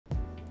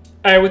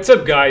Hey, what's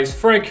up guys?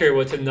 Frank here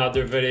with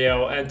another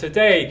video, and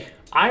today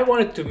I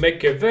wanted to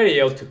make a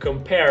video to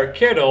compare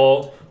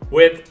Kittl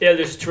with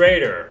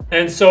Illustrator.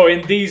 And so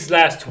in these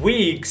last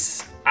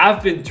weeks,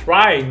 I've been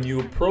trying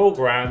new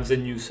programs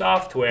and new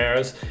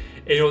softwares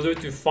in order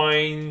to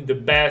find the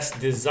best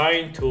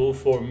design tool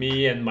for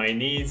me and my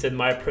needs and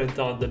my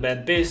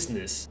print-on-demand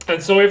business.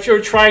 And so if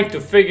you're trying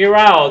to figure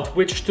out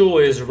which tool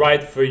is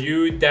right for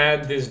you,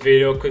 then this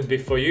video could be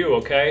for you,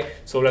 okay?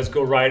 So let's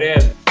go right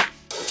in.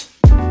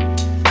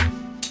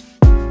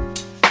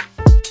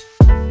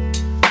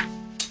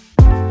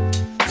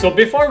 So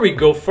before we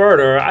go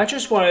further, I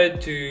just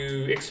wanted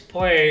to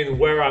explain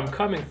where I'm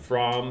coming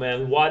from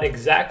and what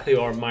exactly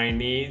are my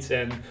needs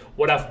and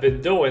what I've been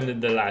doing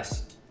in the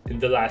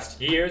last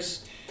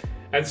years.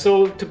 And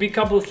so to be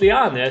completely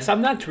honest,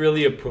 I'm not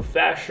really a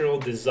professional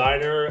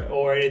designer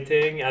or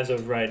anything as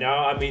of right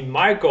now. I mean,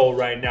 my goal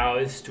right now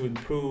is to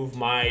improve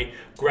my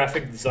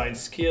graphic design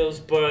skills,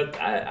 but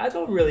I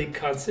don't really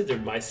consider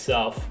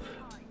myself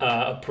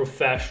a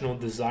professional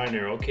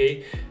designer,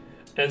 okay?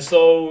 And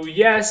so,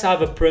 yes, I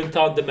have a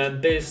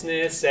print-on-demand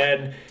business,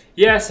 and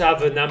yes, I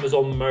have an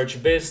Amazon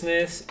merch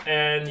business,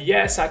 and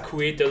yes, I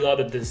create a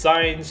lot of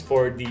designs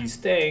for these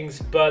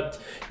things, but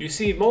you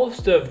see,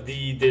 most of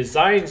the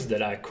designs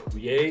that I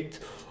create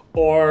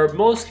are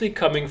mostly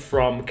coming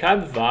from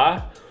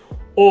Canva,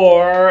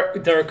 or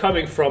they're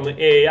coming from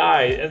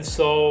AI, and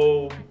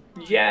so,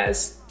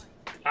 yes,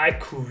 I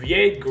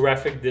create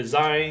graphic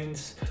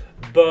designs,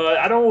 but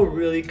I don't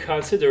really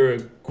consider a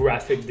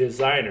graphic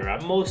designer.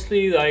 I'm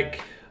mostly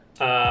like,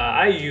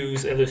 I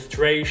use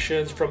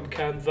illustrations from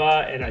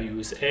Canva and I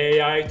use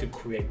AI to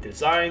create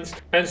designs.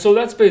 And so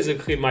that's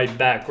basically my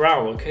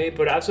background, okay?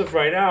 But as of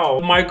right now,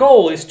 my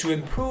goal is to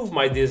improve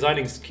my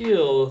designing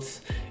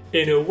skills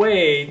in a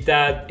way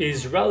that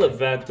is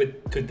relevant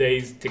with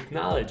today's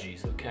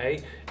technologies,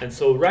 okay? And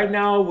so right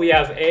now we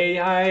have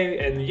AI,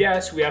 and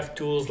yes, we have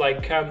tools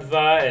like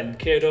Canva and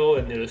Kittl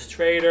and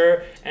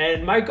Illustrator,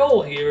 and my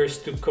goal here is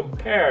to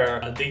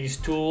compare these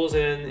tools,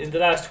 and in the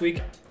last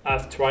week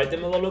I've tried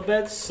them a little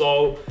bit,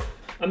 so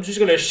I'm just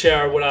gonna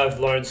share what I've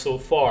learned so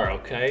far,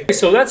 okay?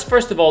 So let's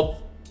first of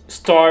all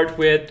start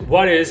with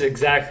what is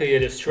exactly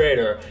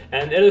Illustrator.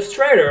 And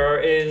Illustrator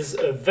is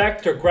a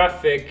vector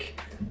graphic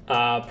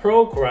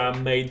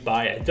program made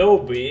by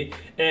Adobe,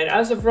 and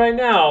as of right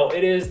now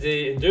it is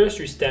the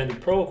industry standard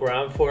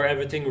program for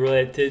everything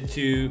related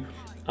to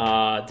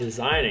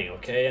designing,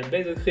 okay? And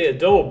basically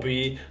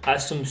Adobe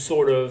has some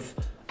sort of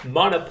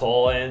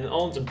monopoly and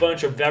owns a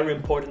bunch of very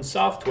important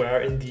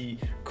software in the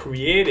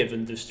creative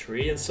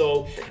industry, and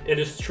so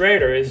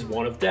Illustrator is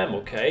one of them,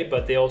 okay?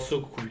 But they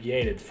also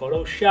created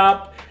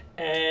Photoshop,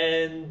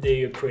 and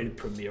they created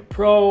Premiere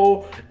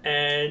Pro,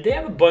 and they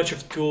have a bunch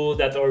of tools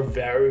that are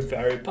very,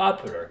 very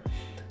popular,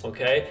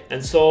 okay?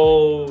 And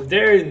so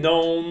they're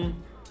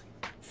known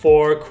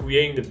for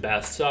creating the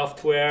best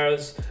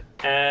softwares,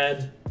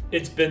 and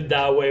it's been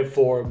that way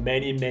for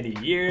many, many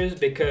years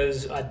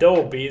because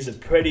Adobe is a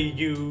pretty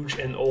huge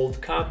and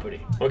old company.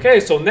 Okay,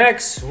 so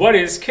next, what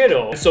is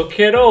Kittl? So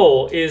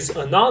Kittl is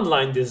an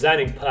online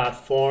designing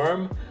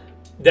platform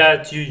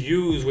that you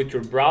use with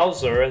your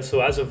browser, and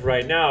so as of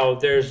right now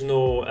there's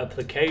no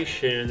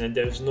application and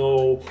there's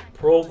no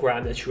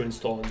program that you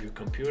install on your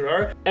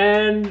computer.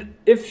 And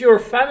if you're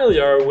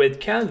familiar with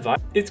Canva,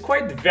 it's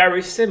quite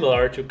very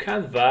similar to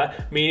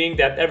Canva, meaning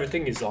that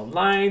everything is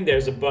online,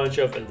 there's a bunch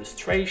of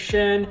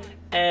illustration,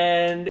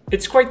 and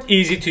it's quite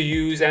easy to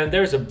use, and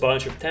there's a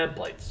bunch of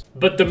templates.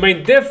 But the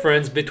main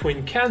difference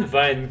between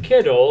Canva and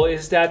Kittl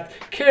is that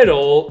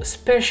Kittl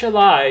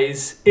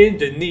specializes in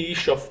the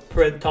niche of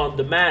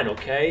print-on-demand,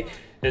 okay?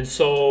 And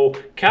so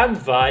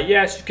Canva,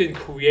 yes, you can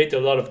create a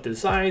lot of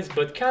designs,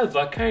 but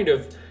Canva kind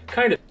of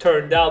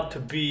turned out to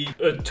be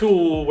a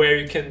tool where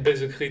you can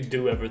basically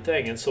do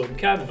everything. And so in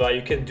Canva,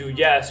 you can do,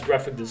 yes,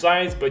 graphic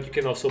designs, but you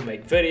can also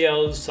make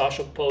videos,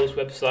 social posts,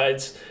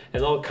 websites,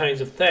 and all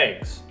kinds of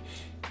things.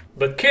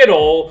 But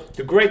Kittl,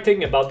 the great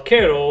thing about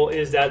Kittl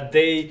is that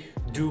they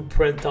do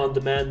print on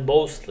demand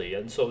mostly,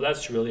 and so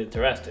that's really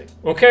interesting.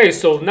 Okay,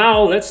 so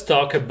now let's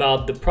talk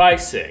about the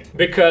pricing,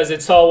 because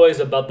it's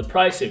always about the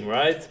pricing,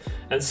 right?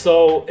 And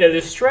so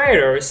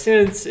Illustrator,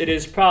 since it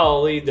is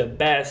probably the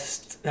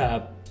best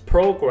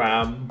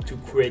program to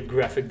create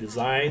graphic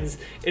designs,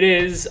 it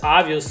is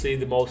obviously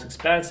the most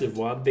expensive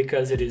one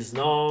because it is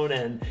known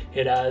and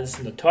it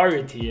has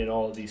notoriety and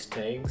all these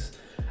things.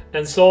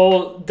 And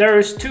so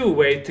there's two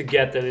ways to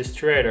get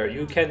Illustrator.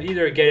 You can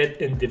either get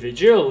it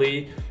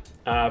individually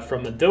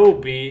from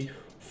Adobe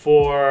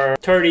for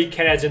 30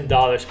 Canadian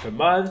dollars per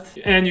month,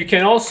 and you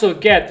can also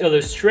get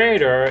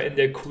Illustrator in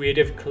the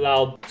Creative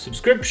Cloud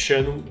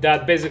subscription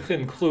that basically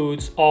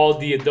includes all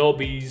the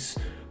Adobe's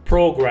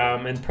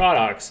program and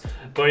products.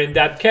 But in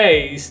that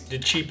case, the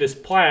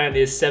cheapest plan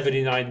is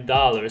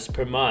 $79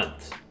 per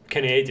month,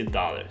 Canadian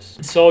dollars.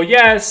 So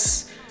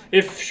yes,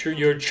 if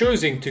you're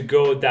choosing to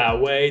go that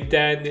way,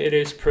 then it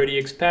is pretty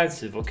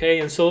expensive, okay?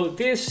 And so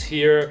this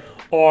here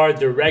are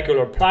the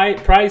regular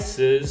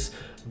prices,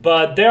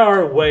 but there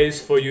are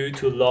ways for you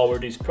to lower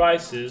these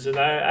prices, and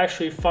I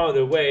actually found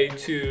a way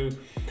to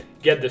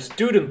get the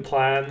student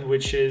plan,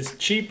 which is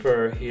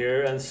cheaper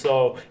here. And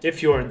so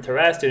if you're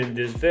interested in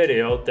this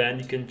video, then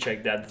you can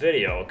check that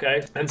video,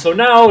 okay? And so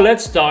now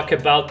let's talk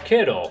about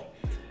Kittl.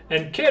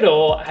 And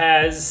Kittl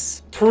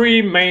has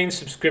three main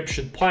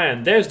subscription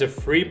plans. There's the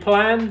free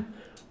plan,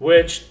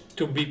 which,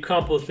 to be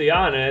completely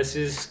honest,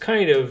 is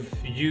kind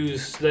of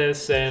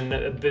useless and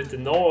a bit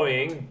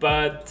annoying,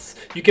 but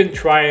you can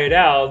try it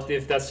out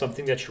if that's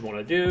something that you want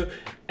to do.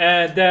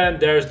 And then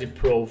there's the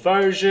pro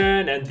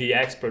version and the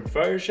expert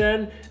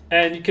version,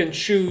 and you can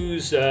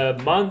choose a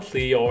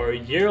monthly or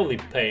yearly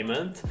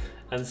payment.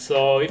 And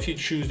so if you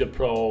choose the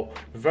pro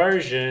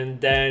version,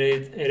 then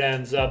it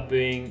ends up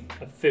being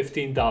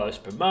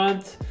 $15 per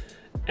month,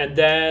 and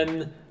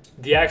then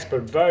the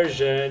expert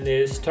version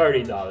is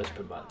 $30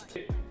 per month.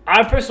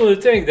 I personally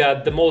think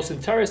that the most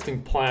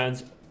interesting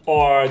plans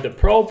are the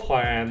pro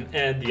plan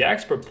and the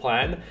expert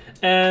plan,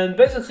 and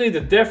basically the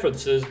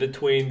differences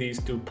between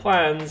these two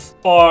plans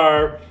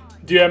are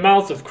the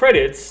amounts of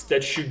credits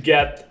that you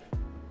get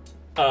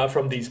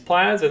from these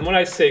plans. And when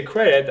I say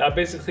credit, I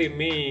basically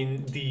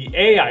mean the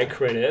AI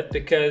credit,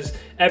 because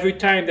every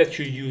time that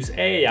you use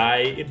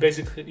AI, you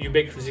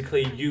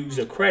basically use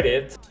a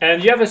credit,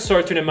 and you have a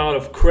certain amount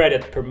of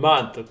credit per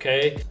month,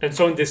 okay? And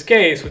so in this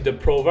case, with the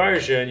pro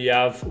version, you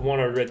have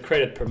 100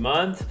 credit per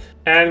month,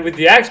 and with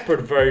the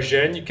expert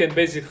version, you can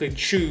basically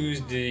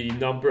choose the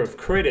number of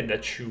credit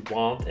that you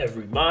want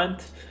every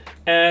month.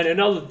 And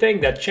another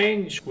thing that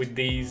changed with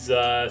these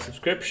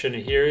subscription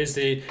here is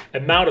the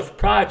amount of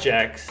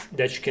projects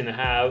that you can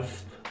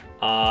have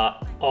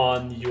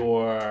on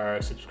your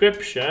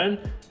subscription.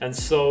 And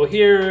so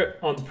here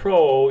on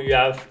Pro, you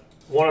have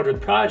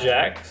 100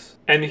 projects.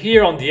 And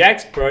here on the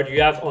Expert,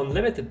 you have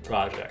unlimited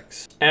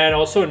projects. And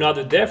also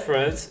another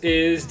difference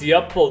is the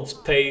upload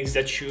space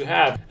that you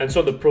have. And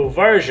so the Pro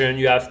version,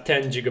 you have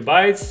 10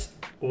 gigabytes.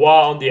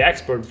 While on the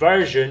expert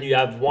version, you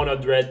have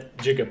 100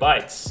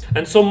 gigabytes.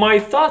 And so my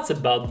thoughts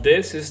about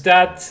this is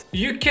that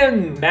you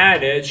can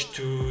manage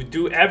to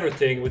do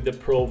everything with the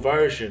pro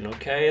version,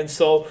 okay? And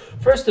so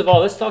first of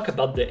all, let's talk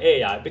about the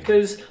AI,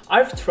 because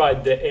I've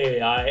tried the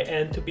AI,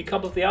 and to be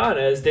completely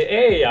honest, the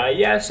AI,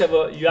 yes,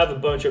 you have a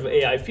bunch of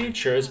AI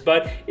features,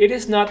 but it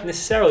is not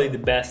necessarily the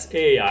best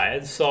AI.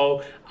 And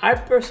so I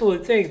personally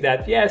think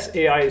that yes,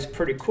 AI is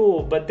pretty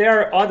cool, but there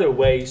are other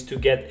ways to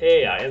get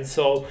AI. And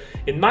so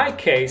in my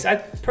case, I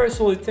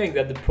personally think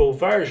that the pro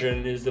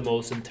version is the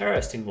most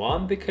interesting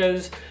one,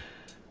 because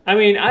I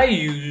mean, I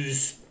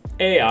use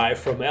AI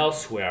from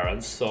elsewhere,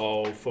 and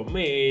so for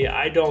me,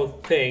 I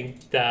don't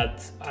think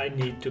that I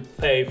need to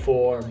pay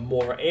for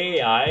more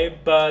AI,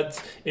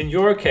 but in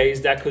your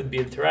case, that could be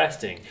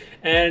interesting.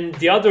 And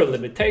the other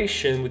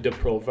limitation with the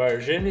pro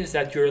version is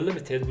that you're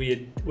limited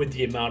with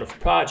the amount of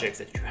projects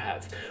that you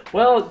have.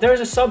 Well,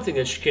 there's something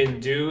that you can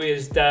do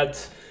is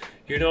that,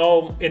 you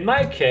know, in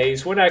my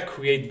case, when I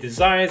create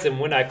designs and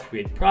when I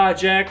create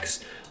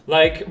projects,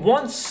 like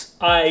once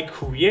I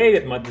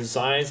created my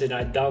designs and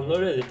I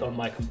downloaded it on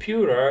my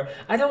computer,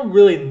 I don't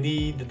really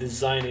need the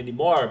design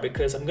anymore,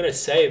 because I'm gonna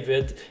save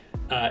it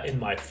in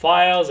my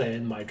files and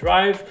in my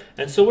drive.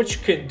 And so what you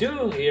can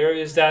do here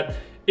is that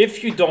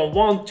if you don't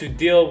want to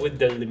deal with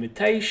the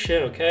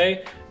limitation,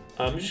 okay,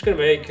 I'm just gonna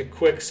make a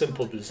quick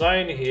simple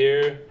design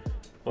here.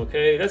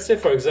 Okay, let's say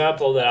for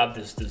example that I have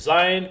this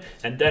design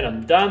and then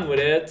I'm done with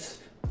it.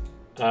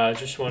 I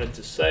just wanted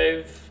to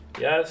save.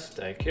 Yes,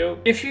 thank you.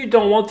 If you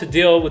don't want to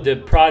deal with the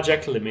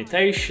project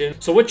limitation,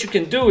 so what you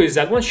can do is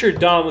that once you're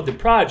done with the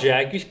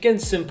project, you can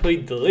simply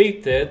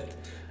delete it.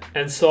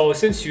 And so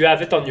since you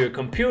have it on your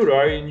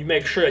computer, and you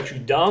make sure that you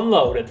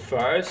download it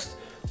first,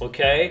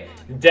 okay,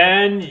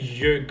 then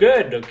you're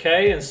good,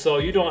 okay? And so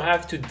you don't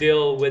have to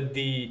deal with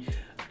the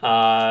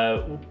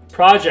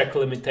project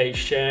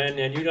limitation,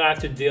 and you don't have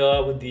to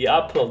deal with the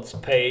upload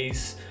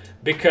space,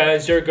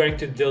 because you're going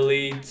to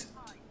delete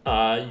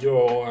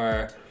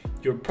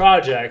your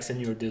projects and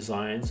your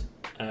designs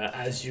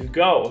as you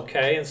go,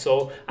 okay? And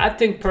so I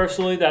think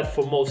personally that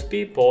for most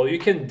people, you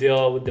can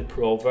deal with the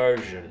pro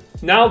version.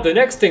 Now, the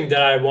next thing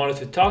that I wanted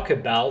to talk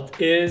about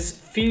is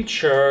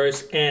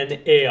features and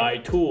AI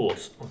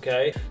tools,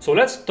 okay? So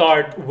let's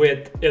start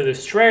with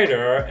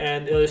Illustrator,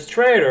 and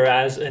Illustrator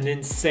has an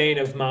insane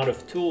amount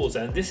of tools,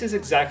 and this is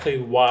exactly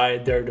why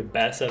they're the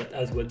best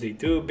at what they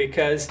do,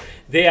 because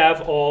they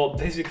have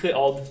basically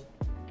all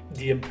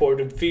the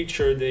important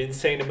feature, the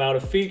insane amount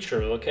of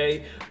feature,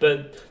 okay?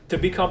 But to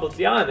be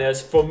completely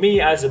honest, for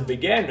me as a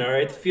beginner,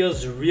 it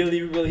feels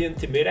really, really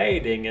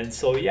intimidating. And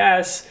so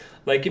yes,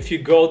 like if you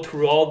go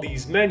through all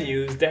these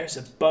menus, there's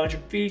a bunch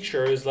of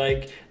features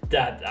like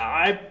that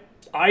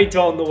I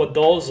don't know what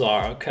those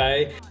are,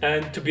 okay?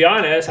 And to be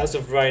honest, as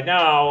of right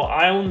now,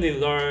 I only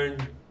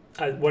learned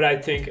what I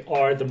think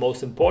are the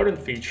most important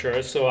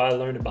features. So I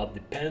learned about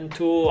the pen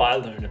tool, I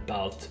learned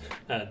about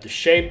the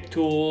shape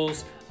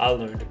tools, I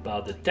learned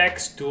about the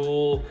text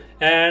tool,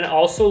 and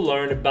also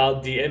learned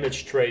about the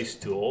image trace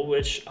tool,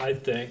 which I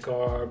think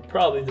are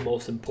probably the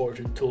most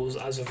important tools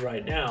as of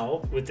right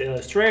now. With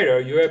Illustrator,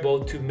 you're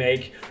able to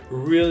make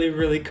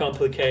really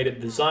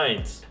complicated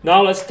designs.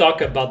 Now let's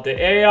talk about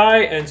the AI.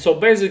 And so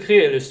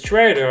basically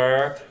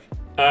Illustrator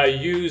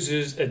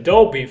uses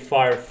Adobe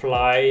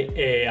Firefly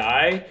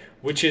AI,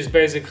 which is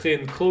basically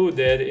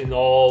included in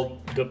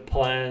all the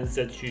plans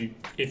that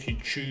if you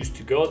choose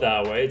to go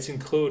that way, it's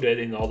included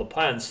in all the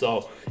plans.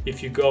 So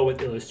if you go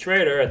with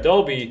Illustrator,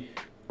 Adobe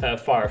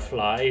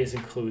Firefly is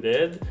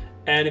included.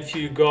 And if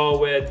you go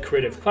with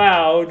Creative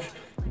Cloud,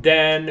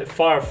 then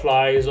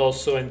Firefly is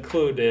also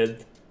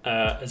included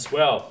as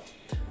well.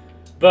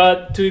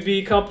 But to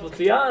be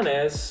completely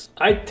honest,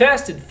 I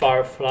tested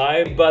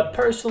Firefly, but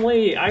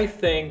personally I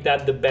think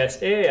that the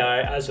best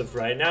AI as of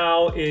right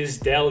now is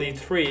DALL-E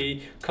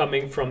 3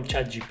 coming from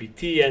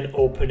ChatGPT and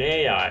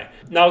OpenAI.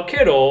 Now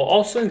Kittl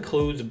also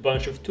includes a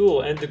bunch of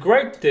tools, and the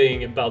great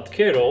thing about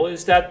Kittl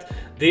is that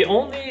they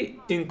only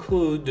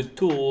include the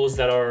tools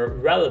that are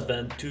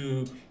relevant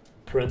to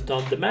print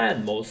on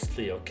demand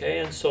mostly, okay?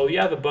 And so you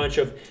have a bunch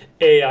of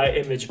AI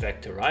image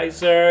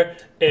vectorizer,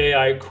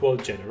 AI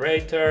quote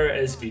generator,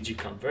 SVG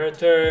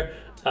converter,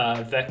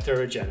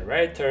 vector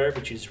generator,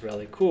 which is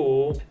really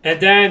cool.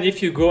 And then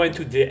if you go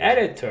into the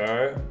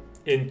editor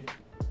in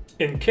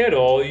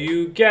Kittl,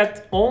 you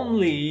get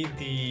only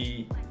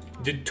the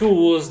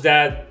tools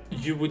that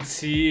you would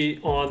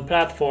see on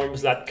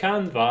platforms like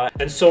Canva.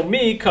 And so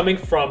me coming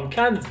from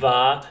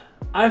Canva,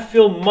 I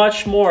feel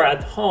much more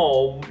at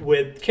home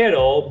with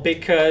Kittl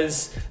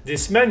because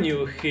this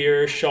menu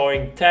here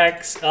showing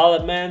text,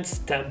 elements,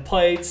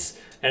 templates,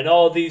 and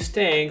all these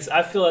things,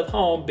 I feel at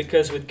home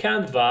because with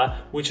Canva,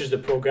 which is the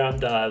program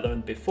that I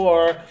learned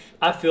before,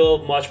 I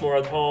feel much more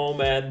at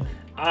home and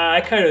I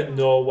kind of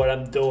know what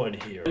I'm doing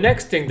here. The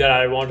next thing that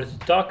I wanted to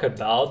talk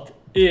about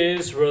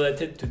is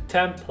related to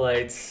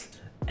templates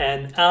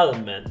and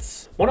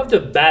elements. One of the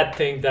bad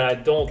things that I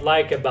don't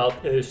like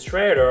about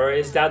Illustrator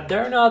is that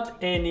there are not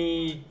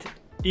any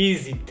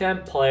easy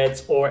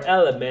templates or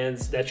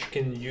elements that you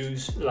can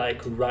use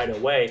like right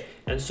away.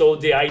 And so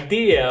the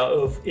idea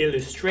of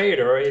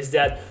Illustrator is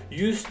that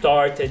you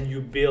start and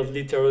you build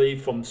literally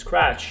from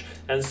scratch.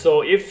 And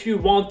so if you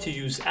want to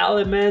use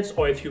elements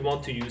or if you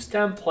want to use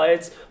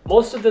templates,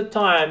 most of the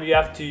time you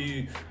have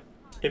to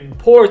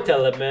import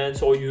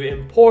elements or you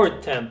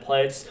import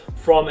templates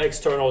from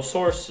external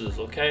sources,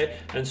 okay?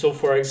 And so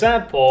for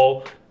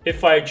example,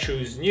 if I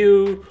choose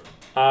new,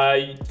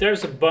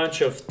 there's a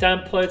bunch of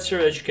templates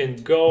here that you can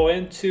go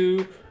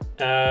into,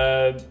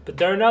 but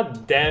there are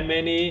not that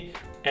many,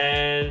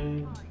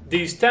 and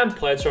these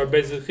templates are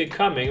basically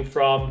coming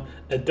from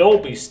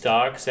Adobe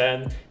stocks,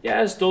 and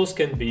yes, those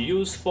can be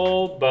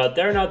useful, but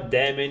they're not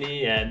that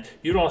many and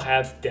you don't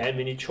have that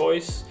many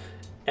choice.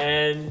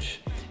 And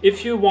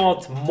if you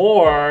want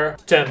more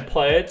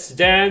templates,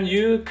 then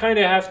you kind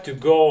of have to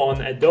go on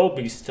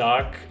Adobe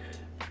stock,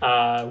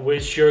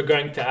 which you're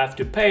going to have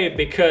to pay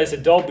because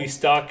Adobe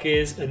stock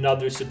is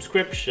another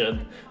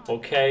subscription,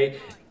 okay?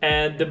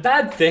 And the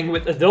bad thing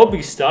with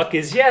Adobe stock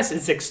is, yes,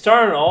 it's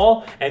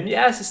external, and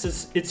yes,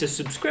 it's a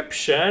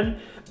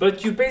subscription,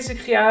 but you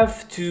basically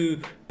have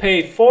to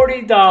pay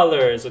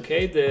 $40,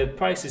 okay? The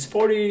price is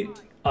 40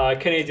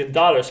 Canadian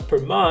dollars per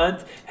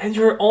month, and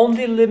you're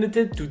only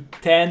limited to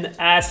 10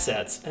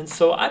 assets. And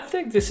so I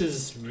think this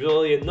is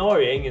really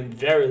annoying and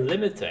very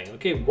limiting.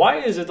 Okay, why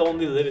is it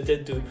only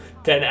limited to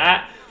 10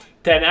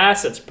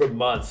 assets per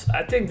month?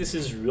 I think this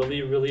is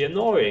really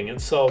annoying.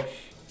 And so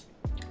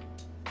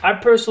I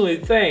personally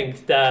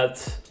think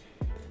that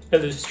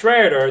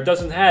Illustrator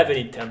doesn't have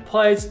any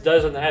templates,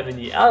 doesn't have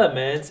any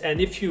elements, and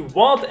if you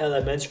want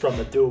elements from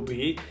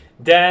Adobe,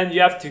 then you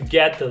have to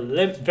get the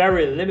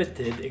very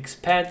limited,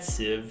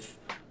 expensive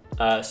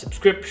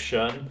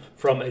subscription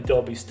from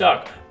Adobe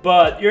stock.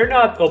 But you're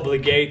not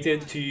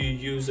obligated to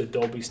use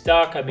Adobe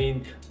stock. I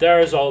mean,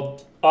 there's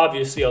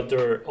obviously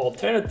other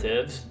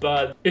alternatives,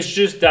 but it's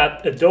just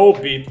that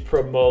Adobe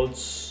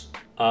promotes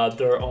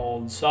their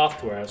own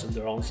softwares and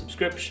their own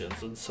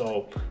subscriptions, and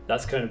so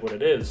that's kind of what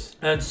it is.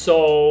 And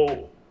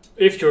so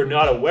if you're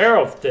not aware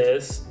of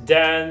this,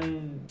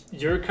 then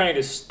you're kind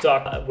of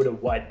stuck with a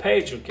white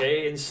page,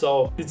 okay? And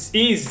so it's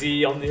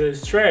easy on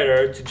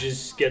Illustrator to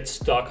just get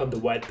stuck on the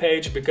white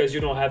page because you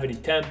don't have any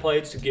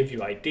templates to give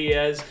you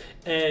ideas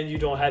and you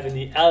don't have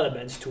any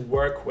elements to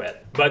work with.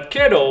 But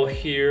Kittl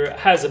here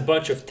has a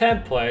bunch of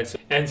templates,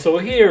 and so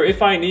here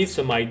if I need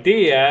some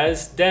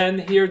ideas,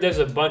 then here there's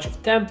a bunch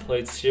of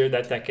templates here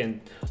that I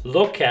can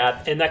look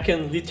at and I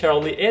can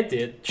literally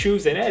edit,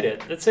 choose and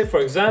edit. Let's say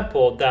for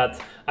example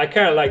that I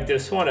kind of like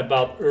this one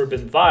about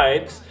urban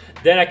vibes,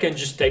 then I can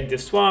just take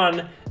this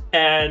one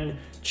and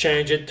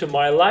change it to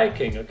my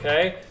liking,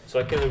 okay? So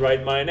I can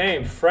write my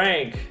name,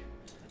 Frank,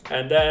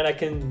 and then I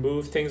can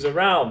move things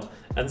around.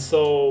 And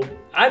so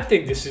I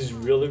think this is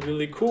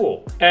really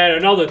cool. And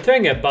another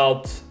thing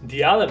about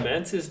the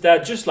elements is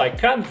that just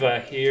like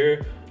Canva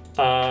here,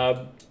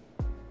 uh,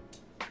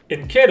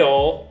 in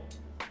Kittl,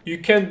 you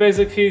can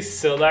basically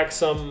select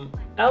some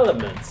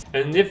elements.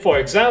 And if, for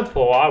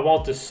example, I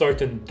want a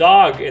certain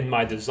dog in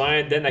my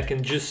design, then I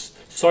can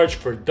just search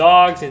for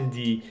dogs in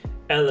the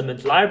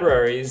element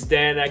libraries.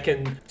 Then I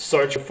can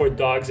search for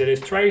dogs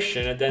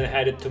illustration and then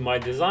add it to my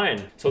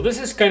design. So this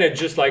is kind of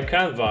just like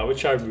Canva,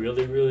 which I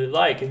really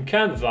like. In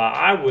Canva,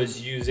 I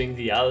was using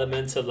the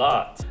elements a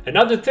lot.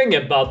 Another thing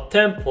about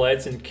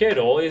templates in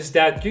Kittl is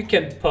that you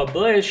can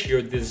publish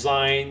your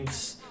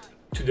designs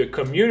to the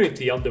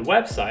community on the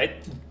website.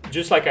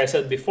 Just like I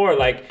said before,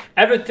 like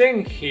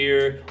everything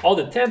here, all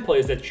the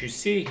templates that you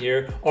see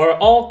here are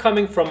all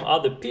coming from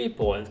other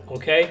people,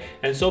 okay?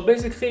 And so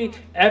basically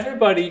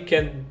everybody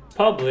can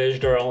publish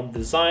their own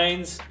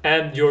designs,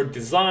 and your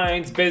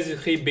designs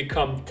basically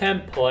become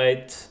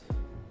templates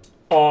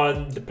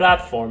on the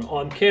platform,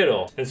 on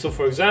Kittl. And so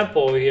for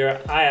example,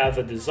 here I have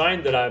a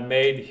design that I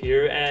made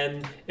here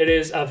and it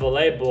is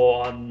available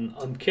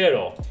on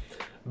Kittl.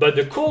 But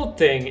the cool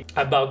thing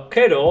about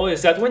Kittl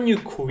is that when you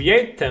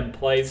create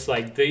templates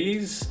like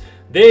these,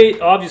 they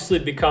obviously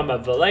become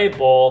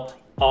available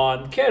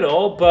on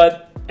Kittl,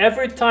 but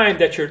every time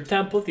that your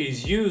template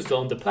is used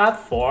on the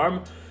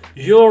platform,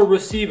 you'll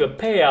receive a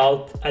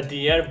payout at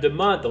the end of the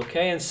month,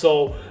 okay? And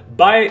so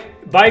by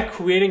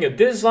creating a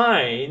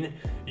design,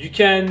 you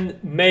can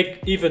make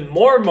even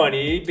more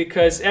money,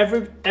 because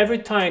every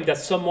time that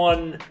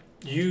someone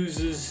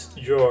uses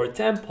your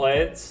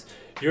templates,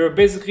 you're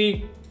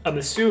basically, I'm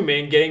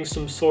assuming, getting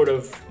some sort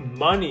of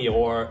money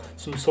or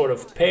some sort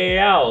of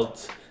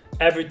payout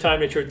every time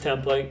that your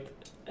template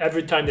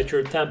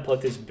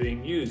is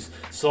being used.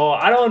 So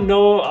I don't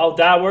know how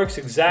that works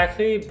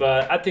exactly,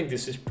 but I think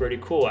this is pretty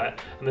cool.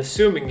 I'm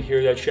assuming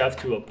here that you have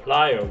to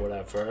apply or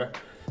whatever.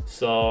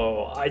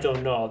 So I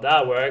don't know how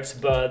that works,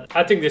 but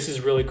I think this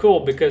is really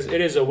cool because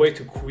it is a way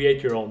to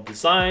create your own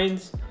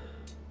designs,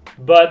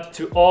 but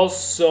to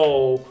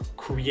also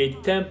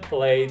create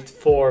template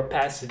for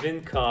passive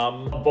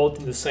income, both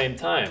in the same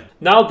time.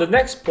 Now, the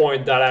next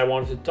point that I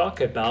wanted to talk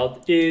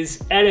about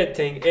is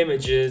editing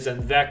images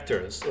and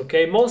vectors,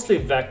 okay? Mostly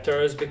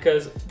vectors,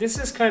 because this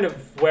is kind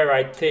of where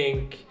I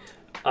think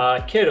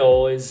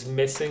Kittl is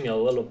missing a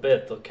little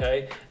bit,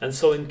 okay? And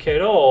so in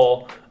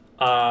Kittl,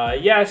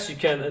 yes, you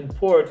can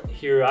import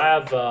here. I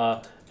have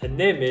an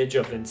image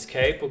of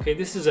Inkscape, okay?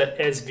 This is a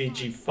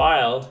SVG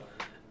file,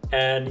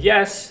 and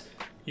yes,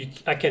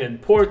 I can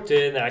import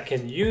it and I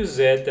can use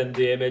it, and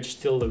the image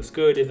still looks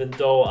good even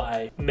though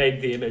I make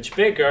the image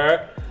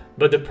bigger.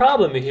 But the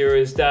problem here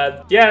is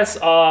that,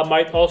 yes, I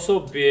might also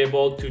be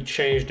able to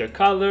change the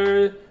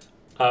color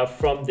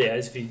from the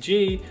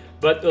SVG,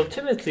 but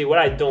ultimately what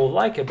I don't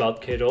like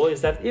about Kittl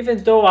is that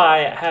even though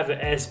I have an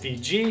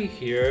SVG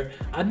here,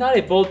 I'm not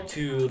able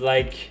to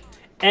like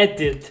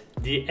edit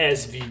the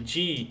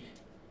SVG.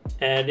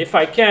 And if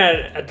I can,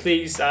 at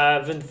least I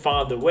haven't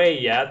found a way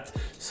yet.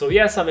 So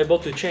yes, I'm able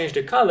to change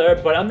the color,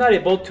 but I'm not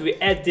able to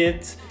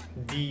edit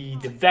the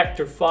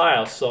vector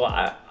file. So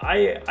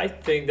I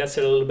think that's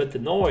a little bit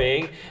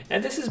annoying.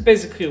 And this is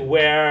basically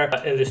where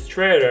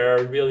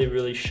Illustrator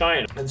really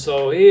shines. And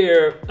so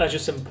here I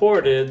just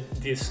imported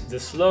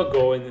this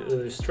logo in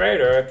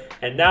Illustrator,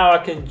 and now I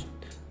can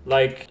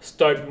like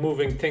start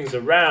moving things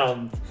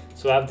around.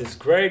 So I have this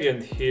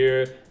gradient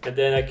here, and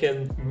then I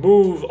can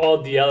move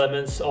all the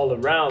elements all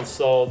around.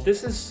 So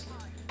this is,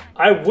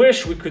 I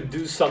wish we could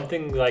do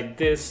something like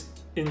this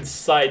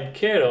inside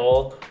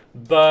Kittl,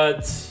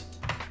 but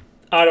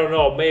I don't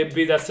know,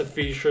 maybe that's a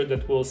feature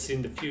that we'll see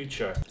in the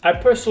future. I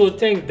personally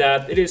think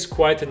that it is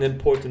quite an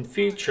important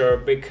feature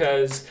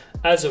because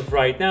as of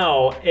right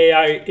now,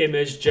 AI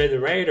image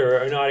generator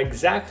are not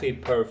exactly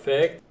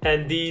perfect,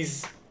 and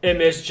these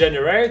image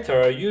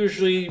generator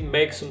usually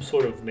make some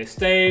sort of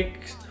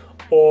mistakes,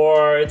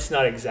 or it's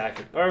not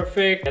exactly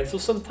perfect. And so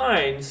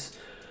sometimes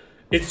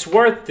it's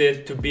worth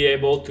it to be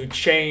able to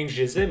change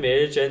this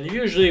image. And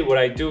usually what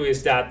I do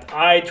is that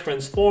I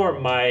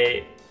transform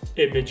my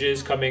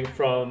images coming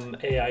from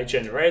AI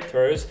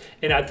generators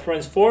and I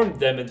transform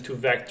them into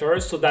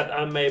vectors so that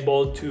I'm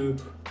able to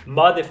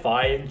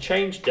modify and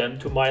change them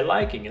to my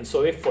liking. And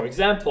so if, for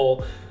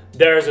example,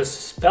 there's a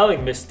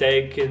spelling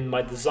mistake in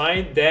my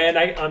design, then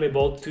I'm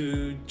able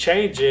to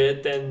change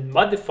it and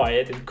modify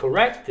it and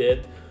correct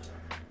it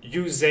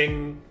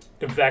using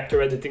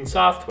vector editing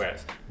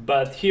softwares.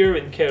 But here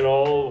in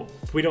Kittl,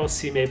 we don't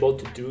seem able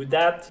to do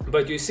that.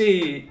 But you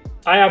see,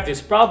 I have this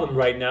problem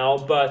right now,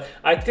 but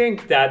I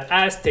think that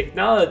as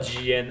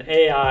technology and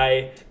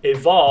AI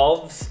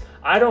evolves,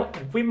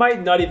 we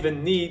might not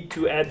even need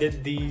to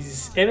edit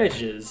these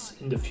images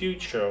in the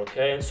future,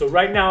 okay? And so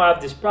right now I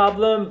have this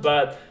problem,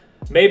 but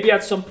maybe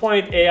at some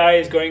point AI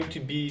is going to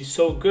be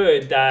so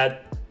good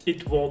that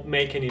it won't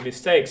make any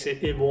mistakes,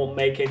 it won't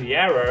make any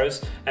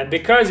errors, and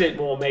because it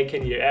won't make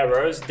any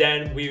errors,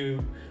 then we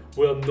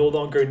will no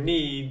longer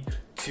need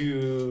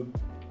to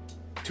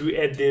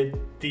edit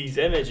these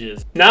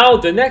images. Now,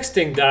 the next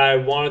thing that I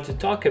wanted to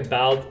talk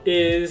about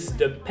is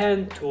the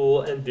pen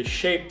tool and the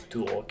shape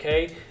tool,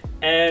 okay?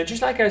 And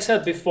just like I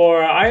said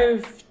before,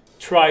 I've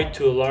tried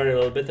to learn a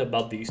little bit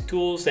about these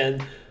tools,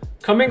 and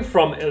Coming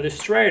from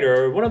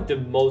Illustrator, one of the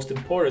most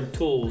important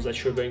tools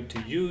that you're going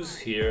to use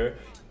here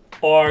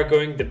are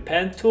going the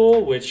pen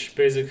tool, which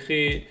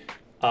basically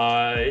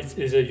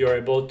you're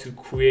able to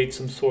create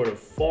some sort of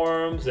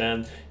forms,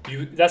 and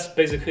that's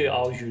basically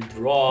how you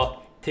draw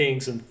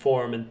things and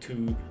form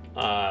into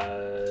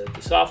the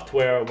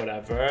software or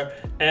whatever.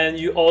 And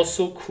you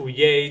also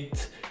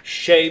create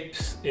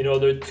shapes in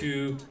order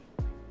to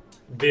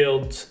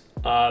build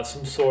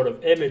some sort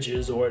of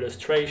images or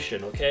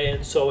illustration, okay?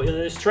 And so in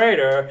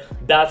Illustrator,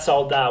 that's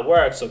how that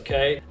works,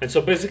 okay? And so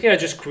basically I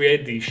just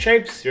create these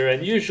shapes here,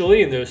 and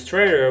usually in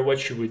Illustrator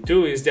what you would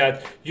do is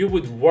that you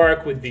would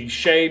work with these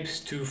shapes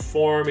to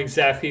form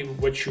exactly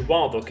what you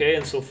want, okay?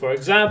 And so for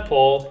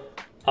example,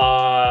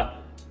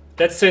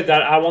 let's say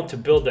that I want to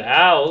build a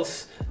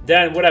house,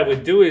 then what I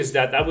would do is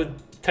that I would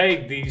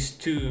take these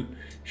two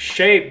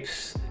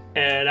shapes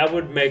and I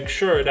would make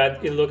sure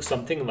that it looks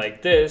something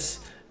like this.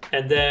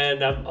 And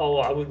then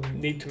I would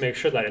need to make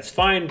sure that it's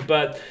fine,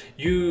 but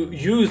you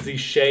use these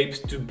shapes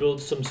to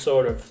build some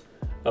sort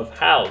of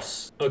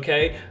house,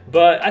 okay?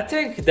 But I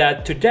think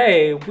that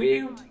today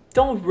we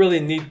don't really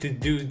need to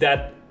do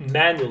that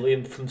manually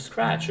and from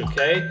scratch,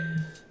 okay?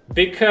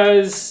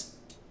 Because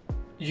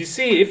you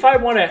see, if I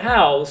want a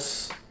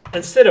house,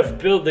 instead of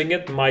building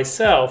it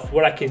myself,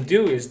 what I can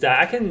do is that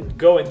I can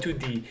go into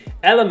the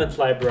element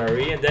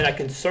library and then I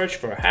can search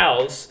for a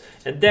house,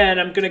 and then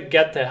I'm gonna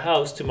get the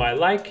house to my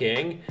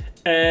liking,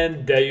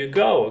 and there you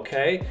go,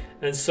 okay?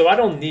 And so I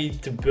don't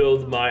need to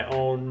build my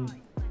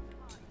own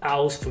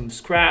house from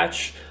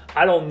scratch.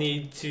 I don't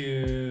need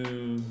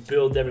to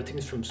build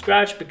everything from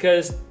scratch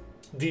because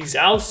these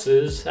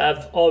houses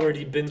have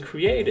already been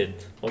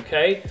created,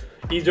 okay?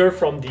 Either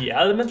from the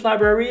element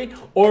library,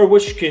 or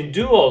what you can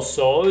do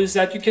also is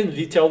that you can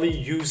literally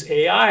use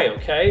AI,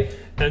 okay?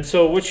 And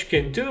so what you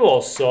can do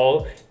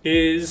also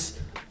is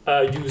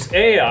use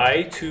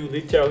AI to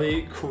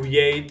literally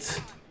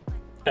create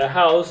a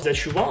house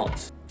that you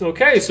want.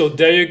 Okay, so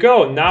there you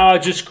go. Now I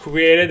just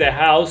created a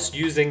house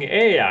using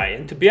AI,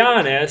 and to be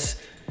honest,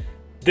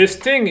 this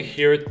thing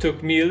here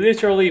took me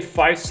literally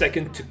 5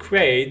 seconds to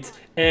create,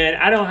 and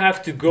I don't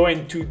have to go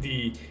into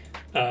the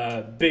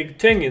big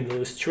thing in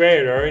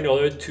Illustrator in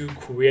order to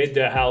create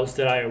the house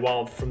that I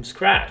want from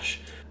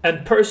scratch.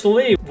 And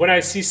personally, when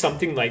I see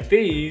something like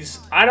these,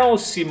 I don't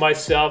see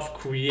myself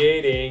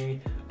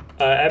creating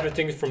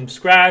everything from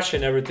scratch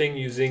and everything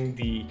using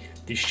the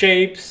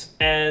shapes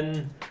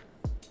and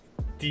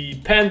the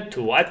pen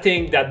tool. I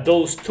think that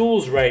those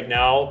tools right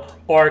now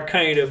are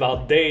kind of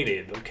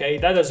outdated, okay?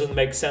 That doesn't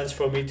make sense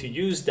for me to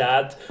use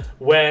that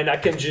when I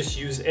can just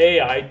use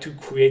AI to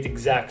create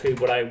exactly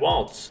what I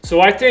want.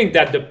 So I think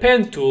that the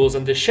pen tools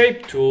and the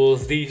shape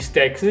tools, these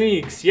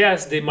techniques,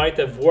 yes, they might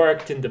have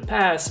worked in the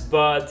past,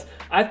 but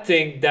I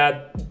think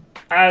that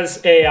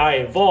as AI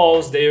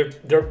evolves,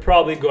 they're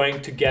probably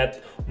going to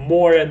get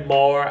more and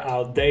more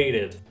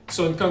outdated.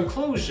 So in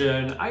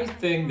conclusion, I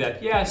think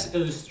that yes,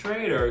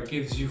 Illustrator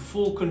gives you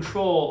full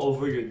control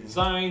over your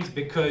designs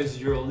because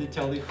you're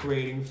literally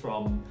creating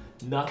from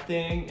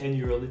nothing and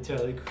you're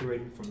literally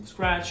creating from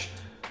scratch.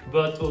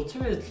 But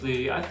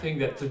ultimately, I think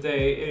that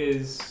today it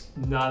is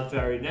not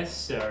very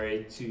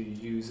necessary to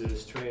use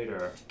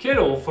Illustrator.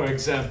 Kittl, for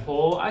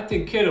example, I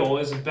think Kittl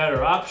is a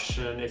better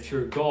option if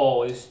your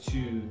goal is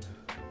to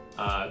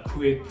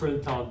create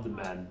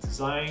print-on-demand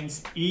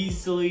designs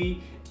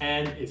easily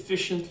and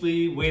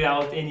efficiently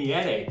without any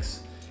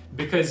headaches.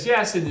 Because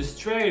yes, in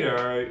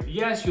Illustrator,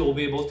 yes, you'll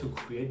be able to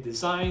create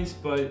designs,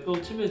 but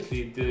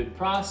ultimately the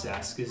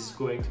process is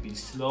going to be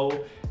slow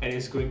and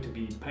it's going to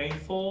be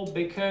painful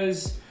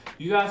because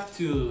you have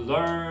to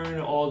learn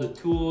all the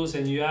tools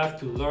and you have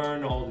to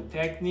learn all the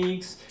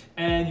techniques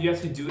and you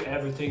have to do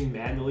everything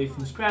manually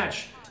from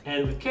scratch.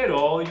 And with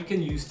Kittl, you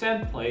can use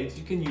templates,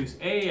 you can use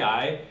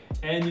AI,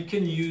 and you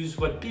can use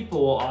what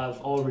people have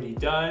already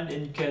done,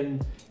 and you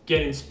can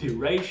get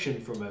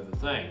inspiration from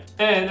everything.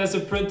 And as a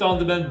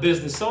print-on-demand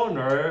business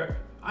owner,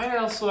 I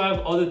also have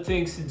other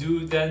things to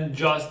do than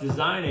just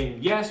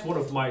designing. Yes, one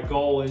of my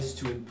goals is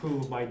to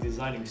improve my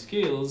designing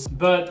skills,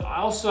 but I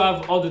also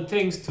have other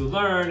things to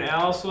learn, and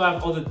I also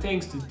have other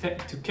things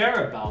to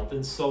care about.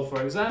 And so,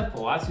 for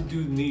example, I have to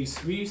do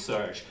niche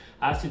research,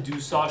 I have to do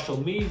social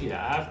media,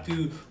 I have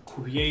to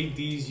create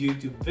these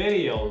YouTube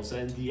videos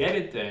and the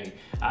editing,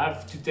 I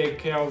have to take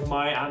care of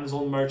my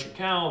Amazon merch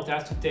account, I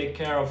have to take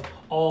care of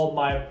all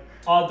my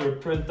other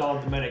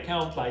print-on-demand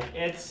accounts like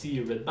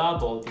Etsy,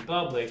 Redbubble,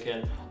 TeePublic,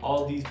 and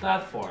all these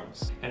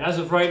platforms. And as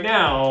of right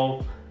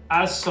now,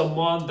 as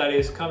someone that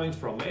is coming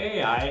from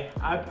AI,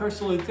 I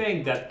personally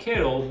think that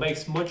Kittl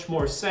makes much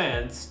more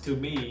sense to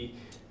me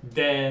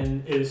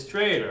than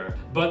Illustrator.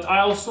 But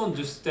I also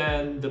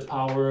understand the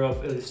power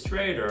of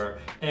Illustrator,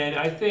 and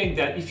I think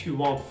that if you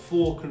want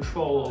full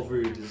control over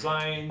your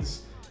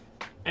designs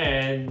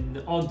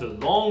and on the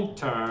long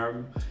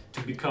term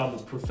to become a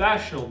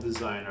professional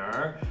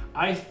designer,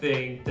 I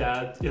think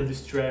that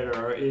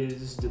Illustrator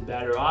is the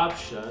better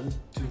option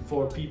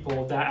for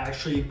people that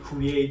actually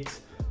create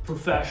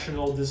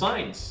professional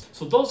designs.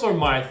 So those are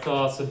my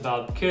thoughts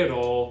about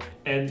Kittl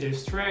and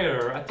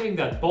Illustrator. I think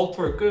that both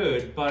are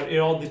good, but it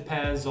all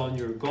depends on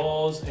your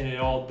goals and it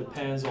all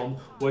depends on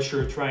what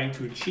you're trying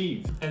to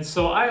achieve. And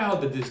so I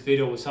hope that this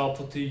video was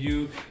helpful to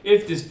you.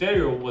 If this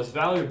video was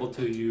valuable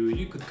to you,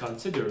 you could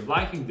consider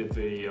liking the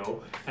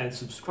video and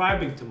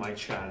subscribing to my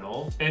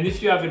channel. And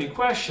if you have any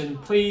question,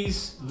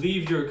 please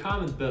leave your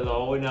comment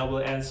below and I will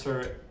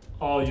answer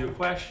all your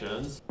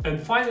questions. And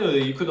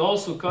finally, you could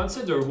also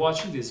consider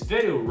watching this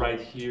video right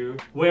here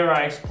where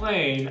I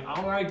explain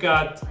how I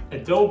got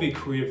Adobe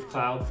Creative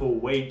Cloud for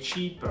way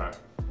cheaper.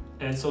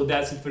 And so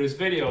that's it for this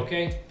video,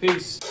 okay?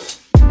 Peace.